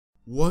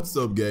What's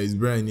up guys,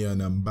 Brian here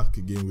and I'm back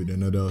again with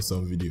another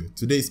awesome video.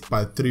 Today is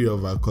part 3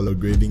 of our color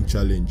grading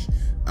challenge,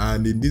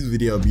 and in this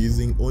video I'll be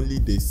using only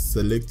the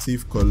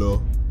selective color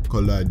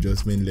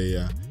adjustment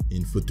layer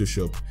in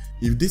Photoshop.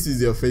 If this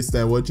is your first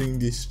time watching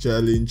this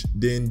challenge,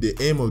 then the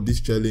aim of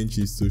this challenge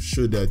is to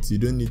show that you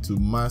don't need to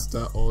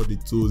master all the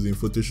tools in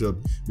Photoshop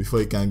before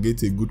you can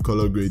get a good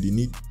color grade. You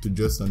need to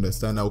just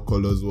understand how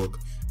colors work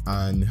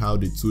and how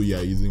the tool you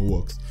are using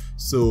works.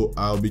 So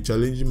I'll be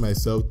challenging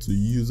myself to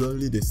use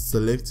only the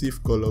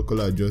selective color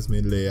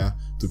adjustment layer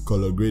to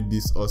color grade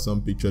this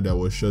awesome picture that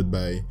was shot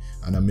by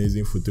an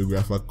amazing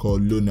photographer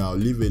called Luna. I'll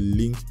leave a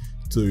link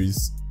to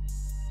his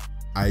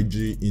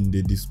IG in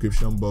the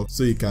description box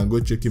so you can go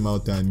check him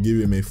out and give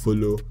him a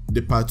follow.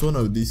 The part 1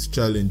 of this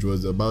challenge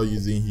was about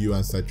using hue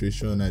and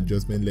saturation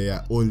adjustment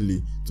layer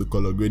only to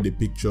color grade the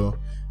picture.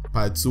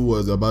 Part 2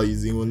 was about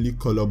using only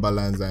color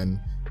balance, and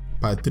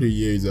part 3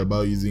 here is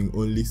about using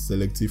only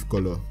selective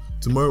color.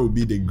 Tomorrow will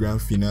be the grand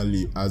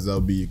finale, as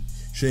I'll be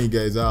showing you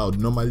guys how I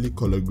would normally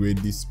color grade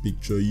this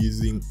picture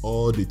using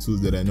all the tools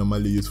that I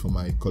normally use for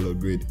my color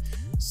grade.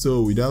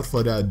 So without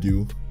further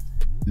ado,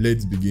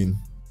 let's begin.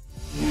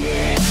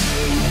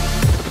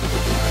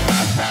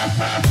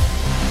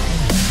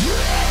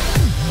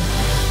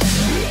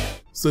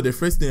 So the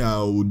first thing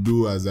I would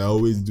do, as I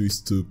always do, is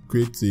to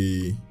create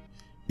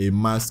a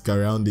mask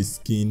around the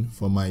skin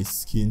for my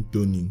skin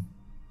toning.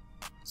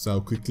 So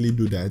I'll quickly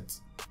do that.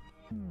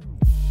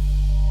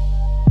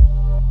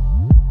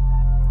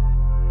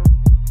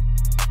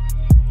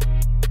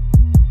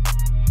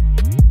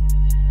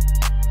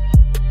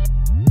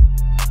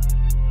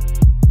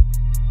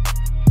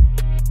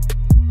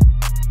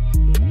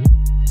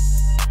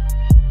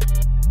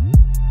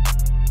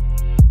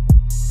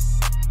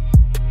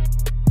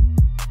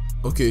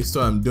 Okay,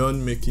 so I'm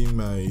done making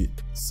my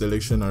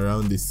selection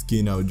around the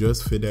skin. I'll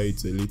just feather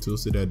it a little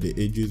so that the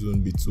edges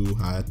won't be too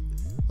hard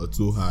or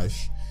too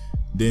harsh.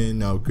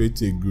 Then I'll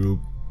create a group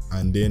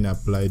and then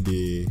apply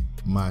the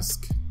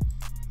mask,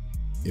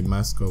 a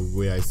mask of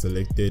where I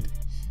selected.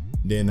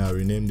 Then I'll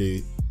rename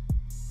the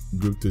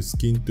group to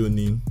skin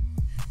toning.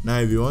 Now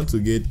if you want to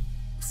get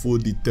full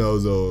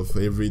details of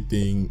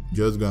everything,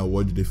 just go and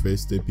watch the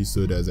first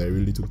episode, as I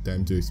really took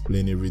time to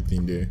explain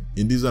everything there.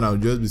 In this one I'll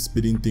just be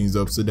speeding things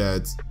up so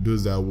that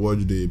those that watch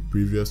the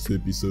previous 2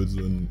 episodes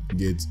won't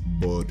get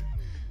bored.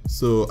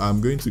 So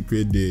I'm going to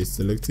create the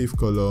selective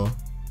color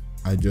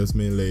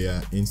adjustment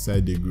layer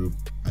inside the group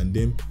and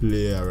then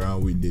play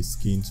around with the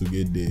skin to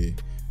get the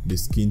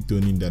skin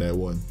toning that I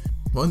want.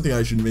 One thing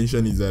I should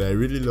mention is that I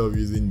really love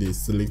using the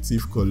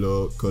selective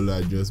color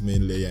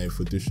adjustment layer in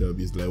Photoshop.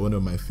 It's like one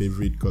of my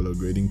favorite color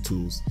grading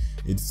tools.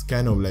 It's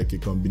kind of like a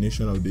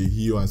combination of the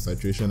hue and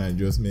saturation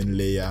adjustment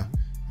layer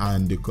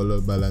and the color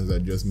balance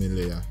adjustment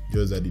layer,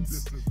 just that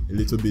it's a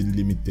little bit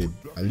limited.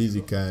 At least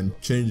you can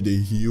change the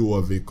hue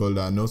of a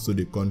color and also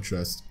the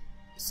contrast,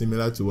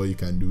 similar to what you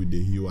can do with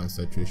the hue and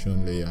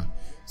saturation layer.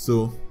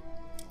 So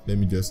let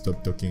me just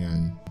stop talking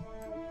and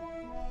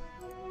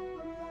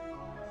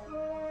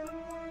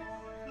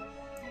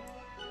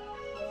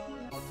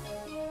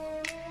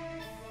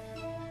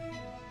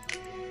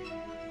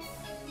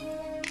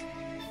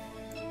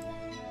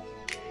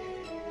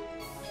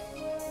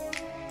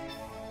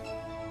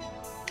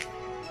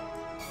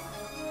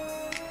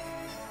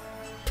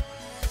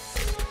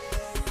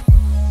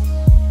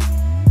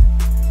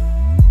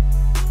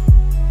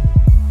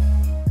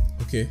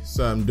okay,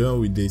 so I'm done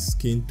with the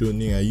skin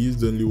toning. I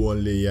used only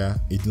one layer.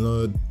 It's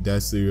not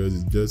that serious,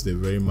 it's just a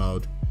very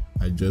mild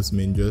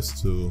adjustment just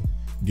to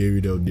get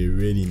rid of the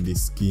red in the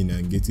skin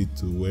and get it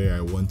to where I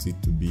want it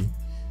to be.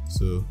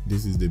 So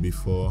this is the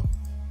before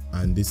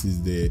and this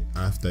is the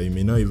after. You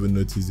may not even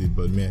notice it,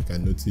 but me, I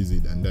can notice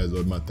it, and that's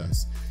what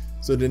matters.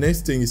 So the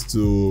next thing is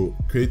to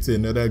create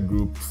another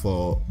group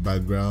for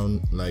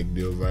background, like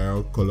the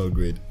overall color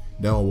grade.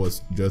 That one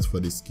was just for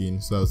the skin,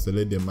 so I'll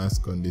select the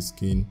mask on the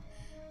skin,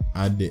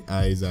 add the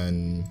eyes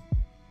and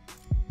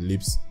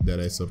lips that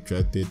I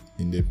subtracted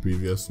in the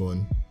previous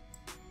one,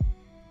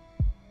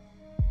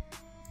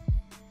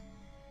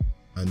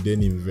 and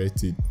then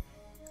invert it.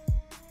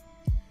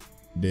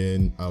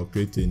 Then I'll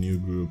create a new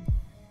group,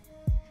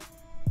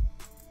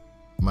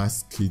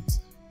 mask it,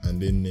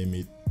 and then name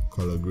it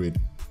color grade.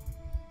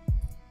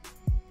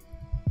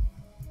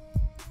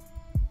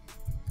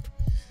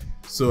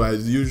 So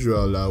as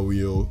usual, I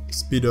will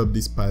speed up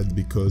this part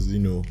because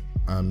I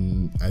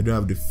don't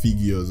have the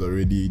figures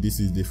already. This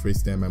is the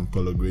first time I'm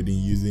color grading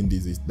using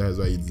this. That's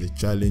why it's a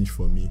challenge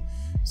for me.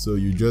 So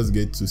you just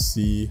get to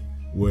see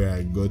where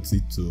I got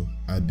it to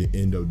at the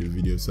end of the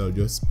video. So I'll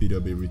just speed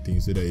up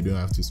everything so that you don't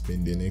have to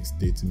spend the next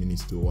 30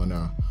 minutes to 1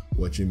 hour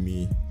watching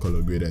me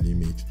color grade an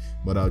image.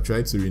 But I'll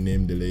try to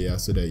rename the layer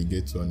so that you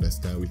get to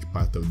understand which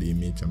part of the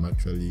image I'm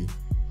actually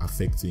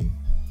affecting.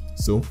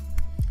 So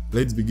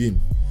let's begin.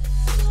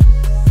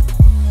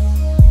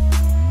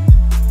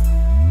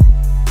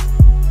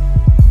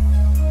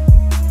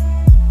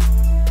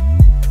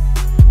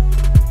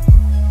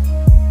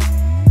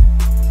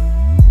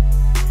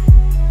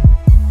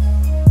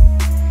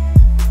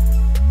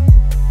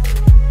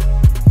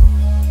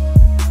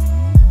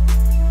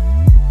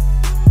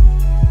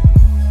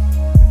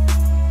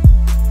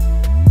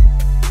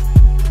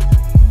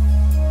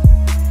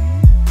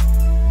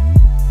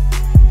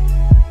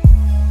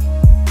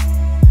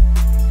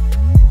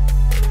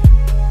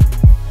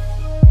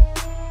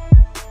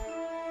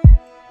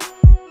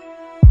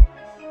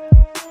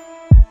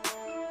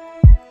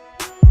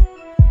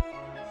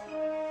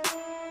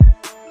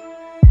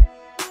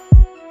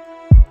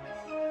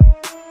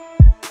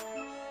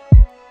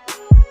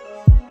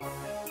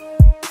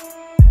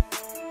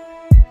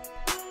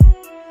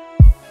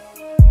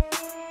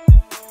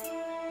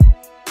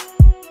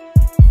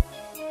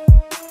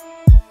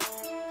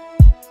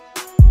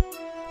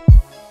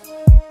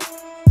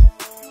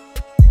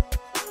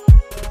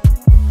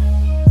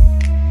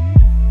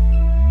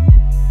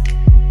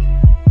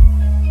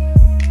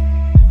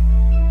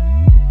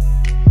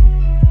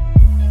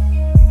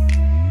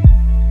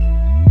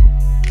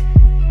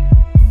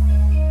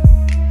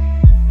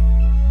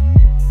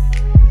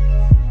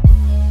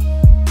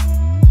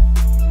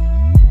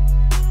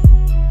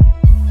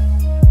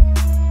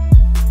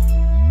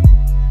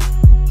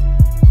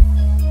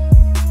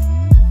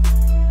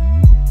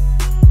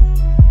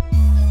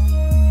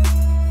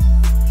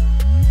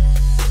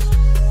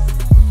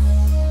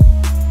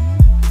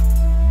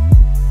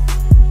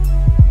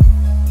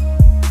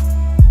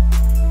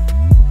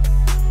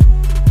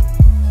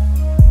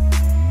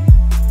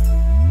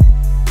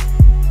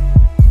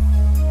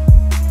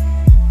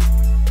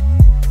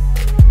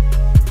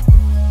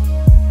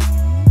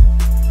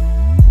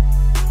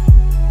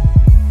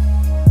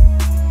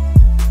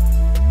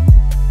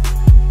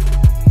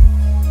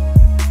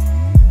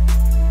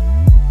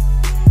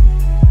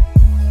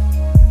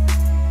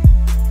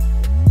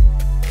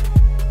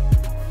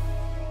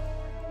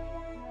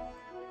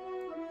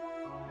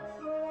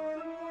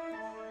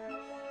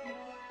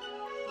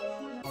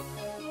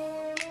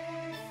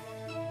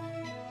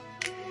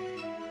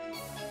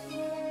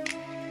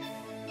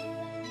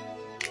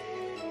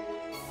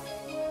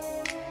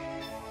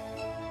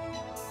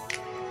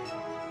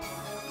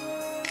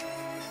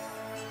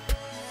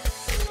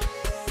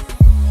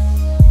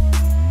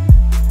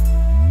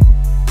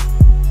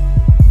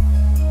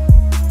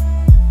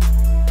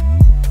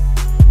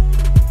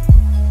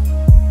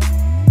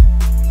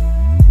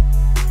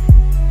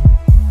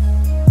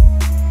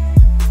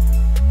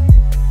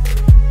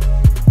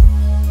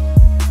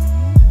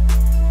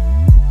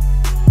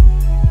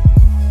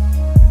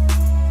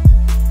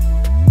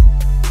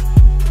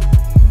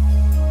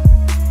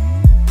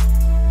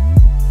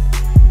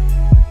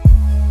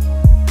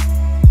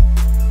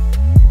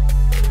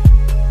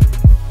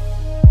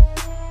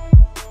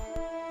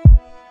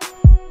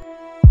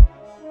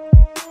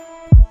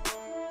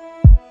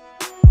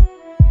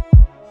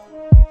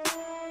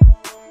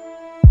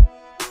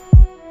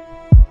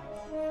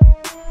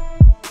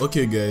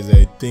 Okay guys,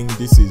 I think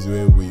this is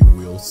where we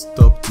will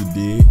stop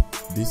today.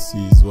 This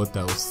is what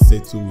I'll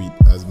settle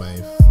with as my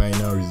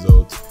final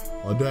result.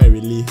 Although I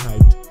really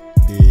hyped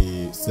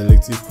the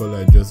selective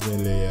color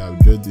adjustment layer,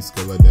 I've just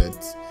discovered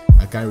that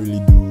I can't really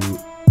do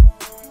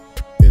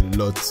a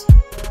lot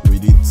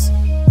with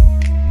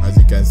it. As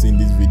you can see in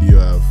this video,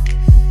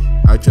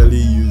 I've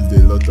actually used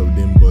a lot of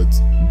them, but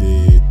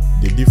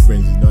the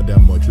difference is not that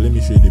much. Let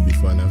me show you the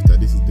before and after.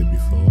 This is the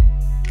before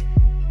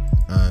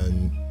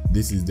and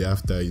this is the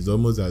after. It's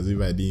almost as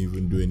if I didn't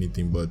even do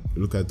anything, but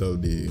look at all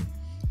the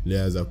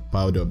layers are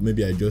piled up.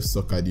 Maybe I just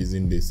suck at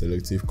using the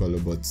selective color,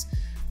 but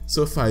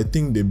so far I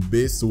think the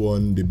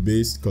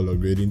base color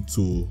grading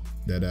tool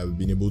that I've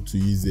been able to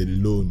use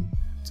alone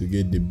to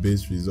get the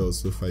best results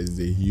so far is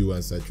the hue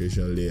and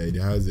saturation layer. It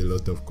has a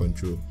lot of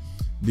control.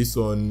 This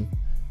one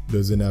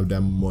doesn't have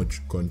that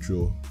much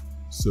control.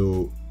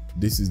 So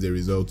this is the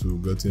result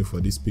we've gotten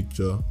for this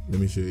picture. Let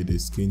me show you the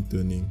skin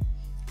toning.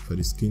 For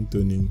the skin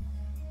toning,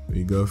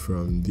 we go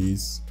from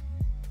this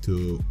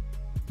to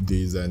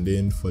this, and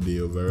then for the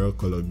overall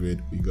color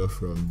grade, we go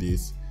from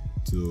this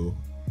to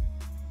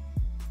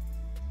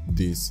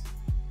this.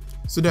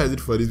 So that's it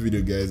for this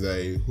video, guys.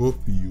 I hope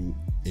you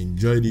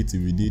enjoyed it.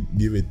 If you did,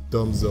 give a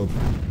thumbs up.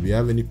 If you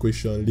have any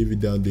question, leave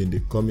it down there in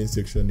the comment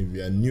section. If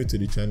you are new to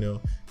the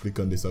channel, click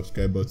on the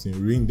subscribe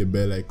button, ring the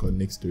bell icon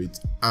next to it,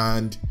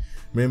 and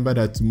remember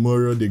that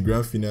tomorrow the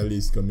grand finale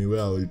is coming,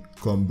 where I will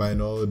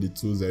combine all the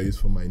tools I use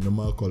for my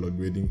normal color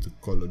grading to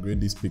color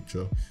grade this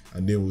picture,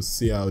 and then we'll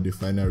see how the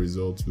final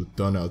results will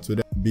turn out. So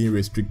that being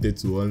restricted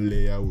to one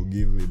layer will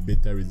give a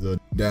better result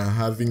than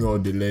having all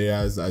the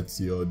layers at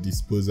your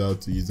disposal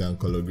to use and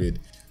color grade.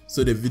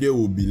 So the video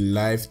will be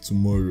live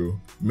tomorrow.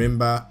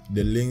 Remember,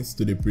 the links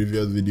to the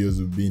previous videos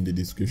will be in the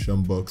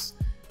description box.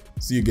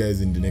 See you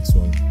guys in the next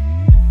one.